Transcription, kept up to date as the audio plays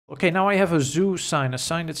Okay, now I have a zoo sign. A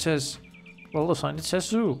sign that says... Well, a sign that says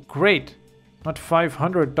zoo. Great. Not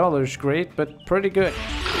 $500 great, but pretty good.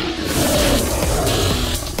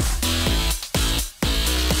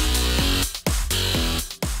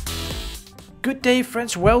 Good day,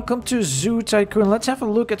 friends. Welcome to Zoo Tycoon. Let's have a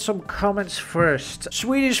look at some comments first.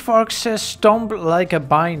 Swedish Fox says stomp like a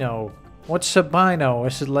bino. What's a bino?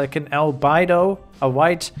 Is it like an albino? A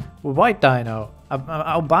white dino?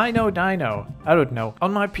 Albino dino? I don't know.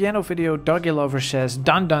 On my piano video, Doggy Lover says,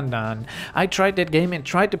 dun dun dun. I tried that game and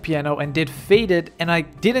tried the piano and did faded and I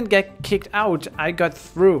didn't get kicked out. I got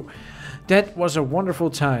through. That was a wonderful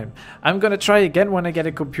time. I'm gonna try again when I get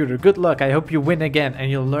a computer. Good luck. I hope you win again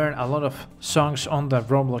and you'll learn a lot of songs on the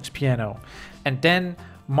ROBLOX piano. And then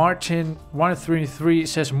Martin133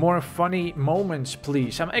 says more funny moments,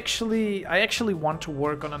 please. I actually want to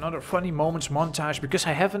work on another funny moments montage because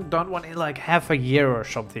I haven't done one in like half a year or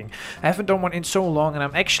something. I haven't done one in so long and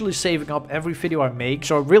I'm actually saving up every video I make,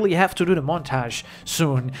 so I really have to do the montage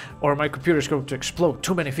soon or my computer's going to explode.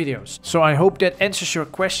 Too many videos. So I hope that answers your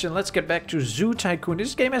question. Let's get back to Zoo Tycoon.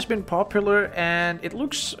 This game has been popular and it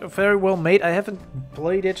looks very well made. I haven't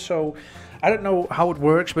played it, so I don't know how it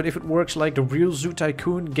works, but if it works like the real Zoo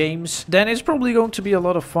Tycoon games, then it's probably going to be a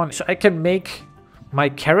lot of fun. So I can make my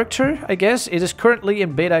character, I guess. It is currently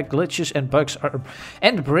in beta. Glitches and bugs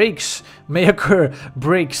and breaks may occur.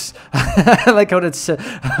 Breaks. I like how that's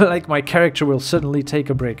like my character will suddenly take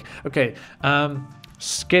a break. Okay.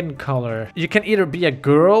 Skin color. You can either be a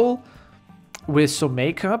girl with some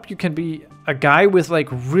makeup. You can be a guy with like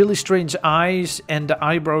really strange eyes and the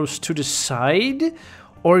eyebrows to the side.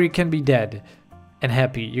 Or you can be dead and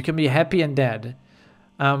happy. You can be happy and dead.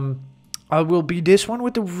 I will be this one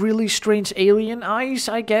with the really strange alien eyes,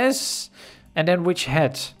 I guess. And then which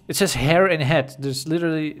hat? It says hair and hat. There's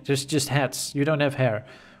just hats. You don't have hair.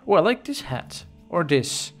 Oh, I like this hat. Or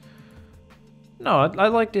this. No, I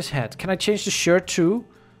like this hat. Can I change the shirt too?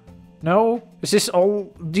 No? Is this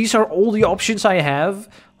all? These are all the options I have.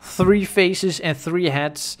 3 faces and 3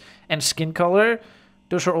 hats and skin color.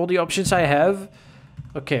 Those are all the options I have.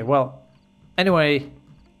 Okay, well, anyway,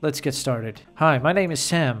 let's get started. Hi, my name is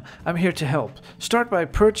Sam. I'm here to help. Start by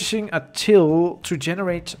purchasing a till to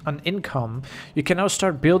generate an income. You can now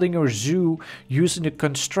start building your zoo using the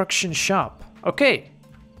construction shop. Okay.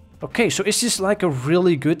 Okay, so is this like a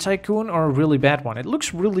really good tycoon or a really bad one? It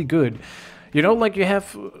looks really good. You know, like you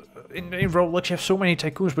have, in ROBLOX you have so many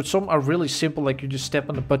tycoons, but some are really simple, like you just step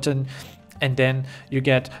on the button and then you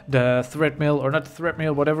get the thread mill, or not the thread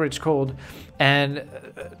mill, whatever it's called. And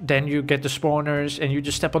then you get the spawners and you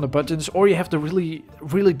just step on the buttons. Or you have the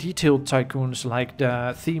really detailed tycoons like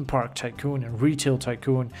the theme park tycoon and retail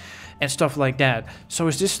tycoon and stuff like that. So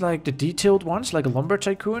is this like the detailed ones, like a lumber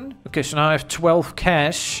tycoon? Okay, so now I have 12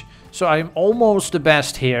 cash. So I'm almost the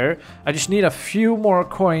best here. I just need a few more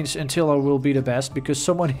coins until I will be the best, because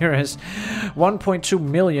someone here has 1.2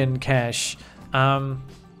 million cash.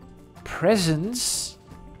 Presents?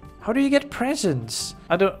 How do you get presents?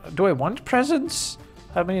 Do I want presents?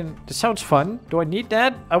 I mean, this sounds fun. Do I need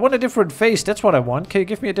that? I want a different face. That's what I want. Can you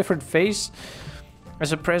give me a different face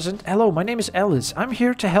as a present? Hello, my name is Alice. I'm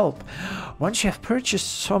here to help. Once you have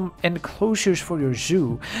purchased some enclosures for your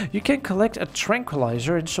zoo, you can collect a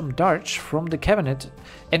tranquilizer and some darts from the cabinet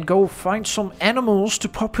and go find some animals to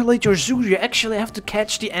populate your zoo. You actually have to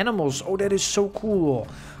catch the animals. Oh, that is so cool.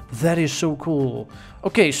 That is so cool.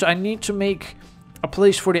 Okay, so I need to make a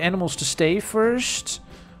place for the animals to stay first.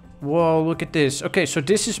 Whoa, look at this. Okay, so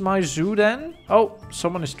this is my zoo then. Oh,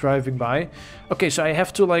 someone is driving by. Okay, so I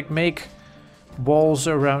have to like make walls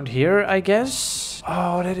around here, I guess.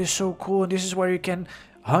 Oh, that is so cool. And this is where you can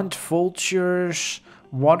hunt vultures,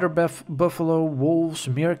 water buffalo, wolves,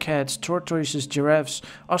 meerkats, tortoises, giraffes,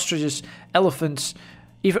 ostriches, elephants,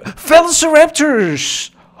 even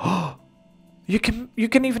velociraptors. Oh. You can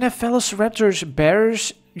even have velociraptors,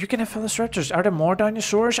 bears. You can have velociraptors. Are there more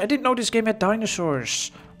dinosaurs? I didn't know this game had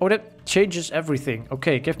dinosaurs. Oh, that changes everything.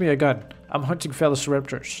 Okay, give me a gun. I'm hunting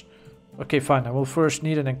velociraptors. Okay, fine. I will first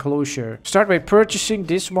need an enclosure. Start by purchasing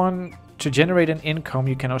this one to generate an income.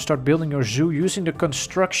 You can now start building your zoo using the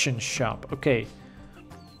construction shop. Okay.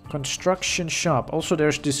 Construction shop. Also,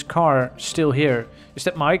 there's this car still here. Is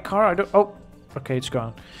that my car? I don't... Oh, okay, it's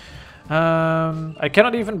gone. I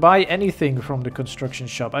cannot even buy anything from the construction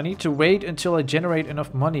shop. I need to wait until I generate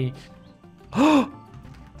enough money. Oh!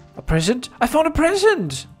 A present? I found a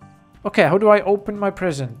present! Okay, how do I open my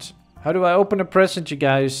present? How do I open a present, you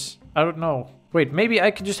guys? I don't know. Wait, maybe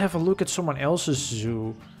I can just have a look at someone else's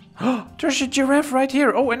zoo. Oh, there's a giraffe right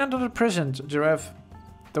here. Oh, and another present. Giraffe.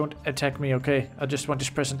 Don't attack me, okay? I just want this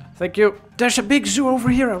present. Thank you. There's a big zoo over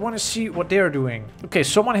here. I want to see what they're doing. Okay,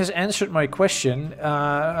 someone has answered my question.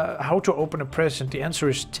 How to open a present. The answer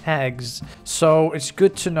is tags. So it's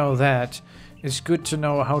good to know that. It's good to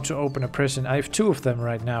know how to open a present. I have 2 of them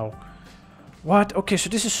right now. What? Okay, so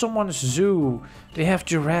this is someone's zoo. They have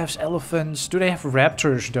giraffes, elephants. Do they have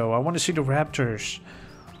raptors, though? I want to see the raptors.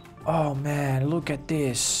 Oh, man, look at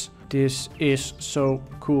this. This is so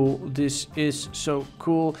cool. This is so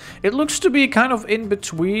cool. It looks to be kind of in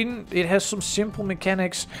between. It has some simple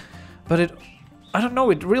mechanics, but I don't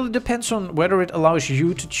know. It really depends on whether it allows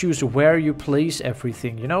you to choose where you place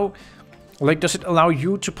everything, you know? Like, does it allow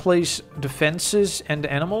you to place the fences and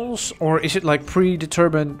the animals? Or is it like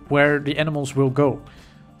predetermined where the animals will go?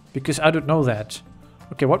 Because I don't know that.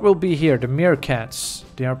 Okay, what will be here? The meerkats.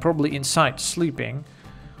 They are probably inside sleeping.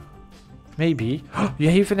 Maybe. You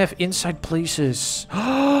even have inside places.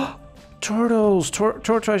 Turtles.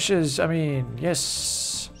 Tortoises. I mean,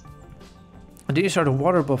 yes. These are the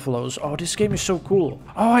water buffaloes. Oh, this game is so cool.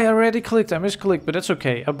 Oh, I already clicked. I misclicked, but that's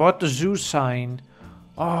okay. I bought the zoo sign.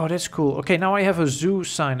 Oh, that's cool. Okay, now I have a zoo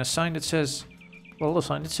sign. A sign that says... Well, a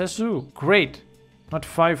sign that says zoo. Great. Not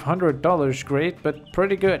 $500 great, but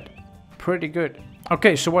pretty good. Pretty good.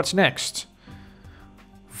 Okay, so what's next?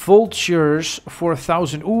 Vultures for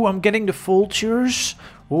 1,000. Ooh, I'm getting the vultures.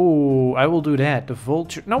 Ooh, I will do that. The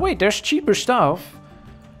vulture. No, wait, there's cheaper stuff.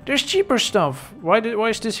 There's cheaper stuff. Why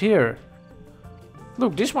is this here?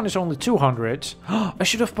 Look, this one is only 200. I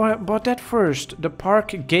should have bought that first. The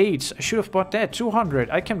park gates. I should have bought that. 200.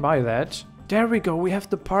 I can buy that. There we go. We have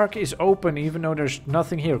the park is open even though there's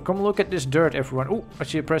nothing here. Come look at this dirt, everyone. Oh, I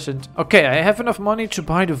see a present. Okay, I have enough money to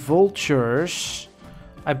buy the vultures.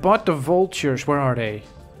 I bought the vultures. Where are they?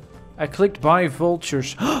 I clicked buy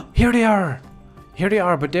vultures. Here they are. Here they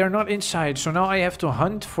are, but they're not inside. So now I have to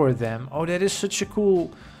hunt for them. Oh, that is such a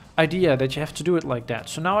cool idea that you have to do it like that.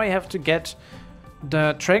 So now I have to get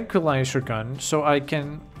the tranquilizer gun so I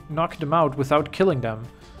can knock them out without killing them.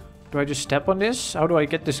 Do I just step on this? How do I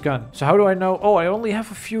get this gun? So how do I know? Oh, I only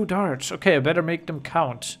have a few darts. Okay, I better make them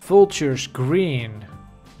count. Vultures, green.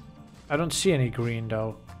 I don't see any green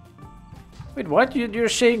though. Wait, what? You're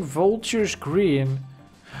saying vultures green?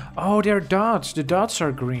 Oh, they're dots. The dots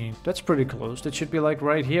are green. That's pretty close. That should be like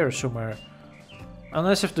right here somewhere.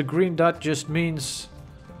 Unless if the green dot just means...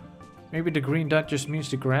 Maybe the green dot just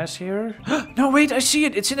means the grass here? No, wait, I see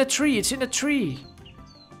it. It's in a tree. It's in a tree.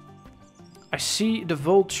 I see the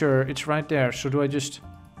vulture. It's right there. So do I just...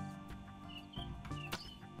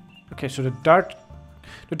 Okay, so the dart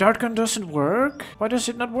gun doesn't work? Why does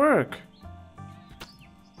it not work?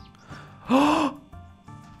 Are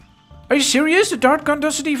you serious? The dart gun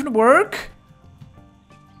doesn't even work?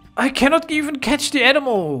 I cannot even catch the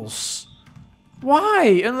animals.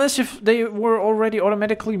 Why? Unless if they were already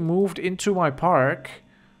automatically moved into my park.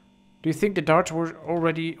 Do you think the darts were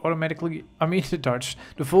already automatically... I mean the darts.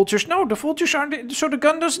 The vultures. No, the vultures aren't... So the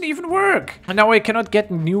gun doesn't even work. And now I cannot get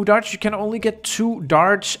new darts. You can only get 2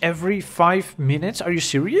 darts every 5 minutes. Are you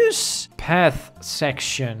serious? Path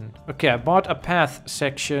section. Okay, I bought a path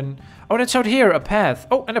section. Oh, that's out here. A path.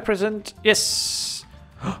 Oh, and a present. Yes.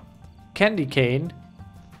 Candy cane.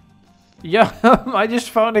 Yeah, I just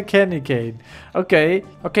found a candy cane. Okay.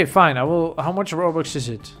 Okay, fine. I will... How much Robux is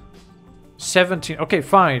it? 17. Okay,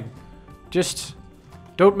 fine. Just...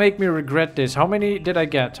 Don't make me regret this. How many did I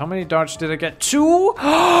get? How many darts did I get? 2?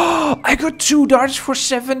 I got 2 darts for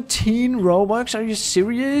 17 Robux. Are you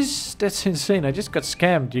serious? That's insane. I just got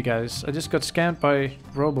scammed, you guys. I just got scammed by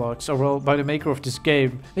Roblox. Or, well, by the maker of this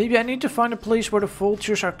game. Maybe I need to find a place where the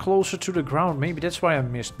vultures are closer to the ground. Maybe that's why I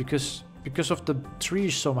missed. Because of the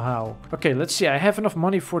trees somehow. Okay, let's see. I have enough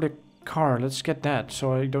money for the car. Let's get that.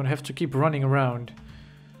 So I don't have to keep running around.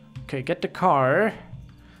 Okay, get the car.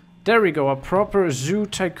 There we go. A proper zoo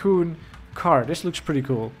tycoon car. This looks pretty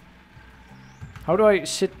cool. How do I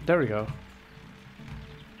sit? There we go.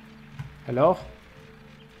 Hello?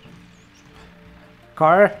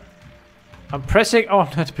 Car? I'm pressing... Oh,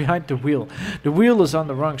 not behind the wheel. The wheel is on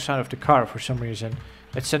the wrong side of the car for some reason.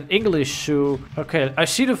 It's an English zoo. Okay, I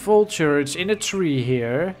see the vulture. It's in a tree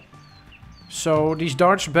here. So these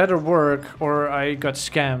darts better work or I got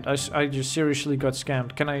scammed. I just seriously got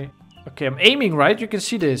scammed. Can I... Okay, I'm aiming, right? You can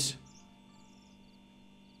see this.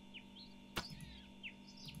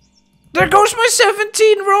 There goes my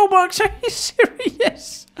 17 Robux. Are you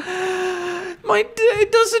serious?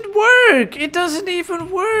 It doesn't work. It doesn't even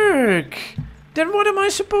work. Then what am I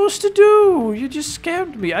supposed to do? You just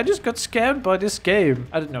scammed me. I just got scammed by this game.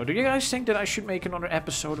 I don't know. Do you guys think that I should make another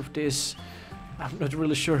episode of this? I'm not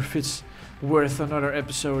really sure if it's worth another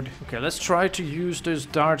episode. Okay, let's try to use those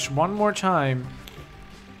darts one more time.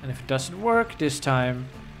 And if it doesn't work this time...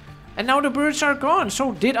 And now the birds are gone.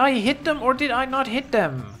 So did I hit them or did I not hit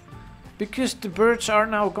them? Because the birds are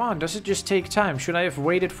now gone. Does it just take time? Should I have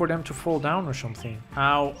waited for them to fall down or something?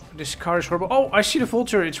 Ow, this car is horrible. Oh, I see the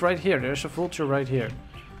vulture. It's right here. There's a vulture right here.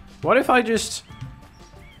 What if I just...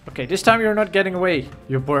 Okay, this time you're not getting away,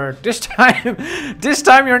 you bird. This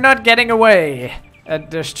time you're not getting away. And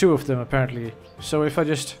there's 2 of them apparently. So if I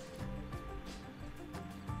just...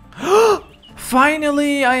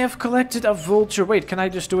 Finally, I have collected a vulture. Wait, can I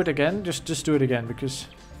just do it again? Just do it again because...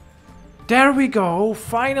 There we go.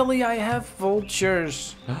 Finally, I have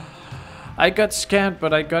vultures. I got scammed,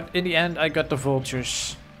 but in the end, I got the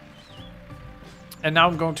vultures. And now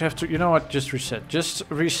I'm going to have to, you know what, just reset. Just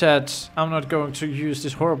reset. I'm not going to use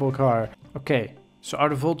this horrible car. Okay, so are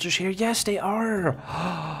the vultures here? Yes, they are.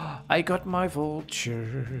 I got my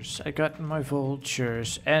vultures. I got my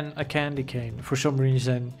vultures. And a candy cane for some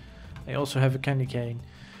reason. I also have a candy cane.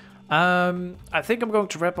 I think I'm going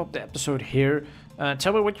to wrap up the episode here.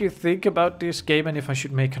 Tell me what you think about this game and if I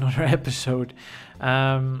should make another episode.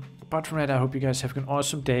 Apart from that, I hope you guys have an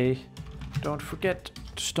awesome day. Don't forget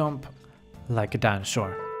to stomp like a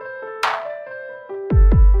dinosaur.